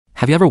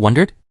Have you ever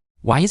wondered,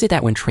 why is it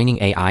that when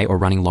training AI or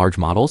running large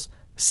models,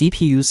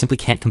 CPUs simply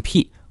can't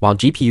compete while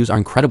GPUs are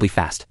incredibly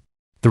fast?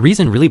 The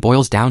reason really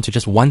boils down to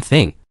just one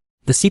thing.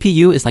 The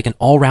CPU is like an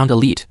all-round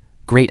elite,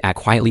 great at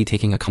quietly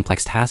taking a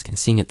complex task and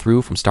seeing it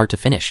through from start to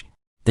finish.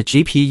 The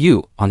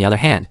GPU, on the other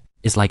hand,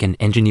 is like an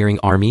engineering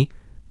army,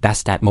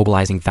 best at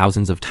mobilizing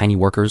thousands of tiny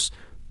workers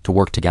to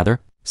work together,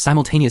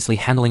 simultaneously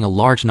handling a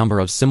large number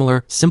of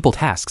similar, simple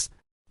tasks.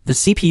 The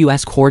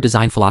CPU's core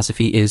design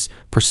philosophy is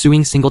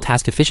pursuing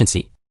single-task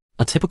efficiency.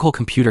 A typical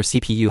computer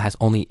CPU has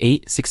only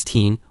 8,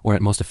 16, or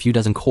at most a few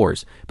dozen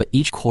cores, but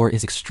each core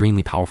is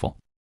extremely powerful.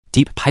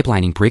 Deep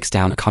pipelining breaks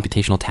down a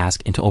computational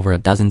task into over a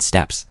dozen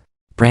steps.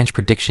 Branch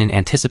prediction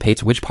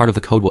anticipates which part of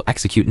the code will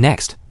execute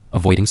next,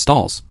 avoiding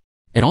stalls.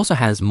 It also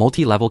has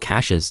multi-level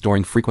caches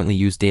storing frequently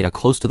used data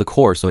close to the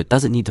core so it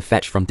doesn't need to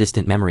fetch from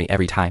distant memory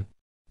every time.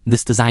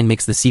 This design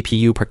makes the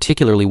CPU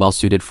particularly well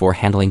suited for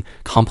handling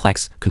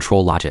complex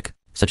control logic,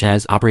 such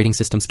as operating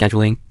system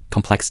scheduling,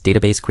 complex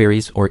database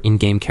queries, or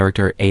in-game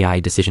character AI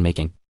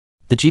decision-making.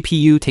 The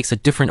GPU takes a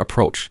different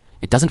approach.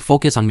 It doesn't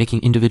focus on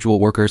making individual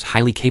workers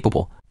highly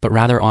capable, but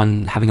rather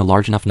on having a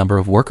large enough number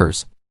of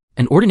workers.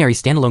 An ordinary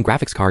standalone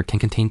graphics card can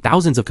contain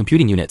thousands of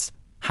computing units.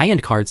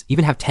 High-end cards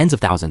even have tens of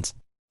thousands.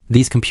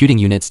 These computing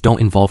units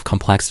don't involve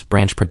complex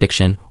branch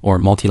prediction or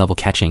multi-level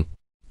catching.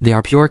 They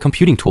are pure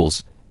computing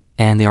tools,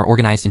 and they are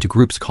organized into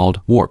groups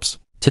called warps,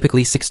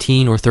 typically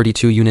 16 or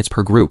 32 units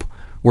per group,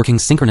 working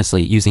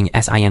synchronously using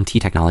SIMT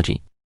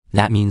technology.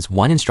 That means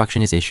one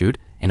instruction is issued,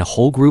 and a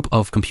whole group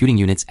of computing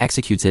units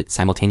executes it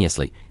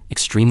simultaneously,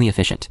 extremely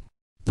efficient.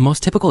 The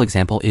most typical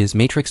example is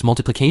matrix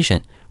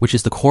multiplication, which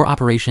is the core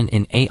operation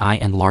in AI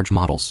and large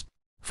models.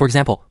 For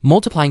example,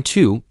 multiplying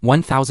two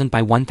 1000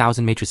 by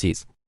 1000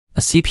 matrices.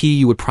 A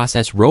CPU would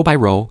process row by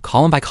row,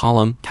 column by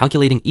column,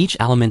 calculating each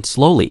element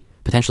slowly,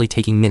 potentially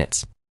taking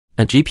minutes.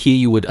 A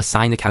GPU would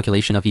assign the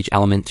calculation of each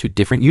element to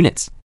different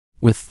units.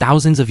 With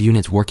thousands of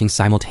units working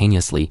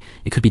simultaneously,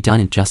 it could be done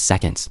in just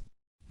seconds.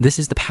 This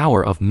is the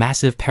power of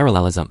massive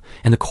parallelism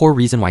and the core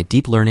reason why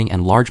deep learning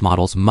and large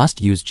models must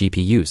use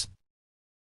GPUs.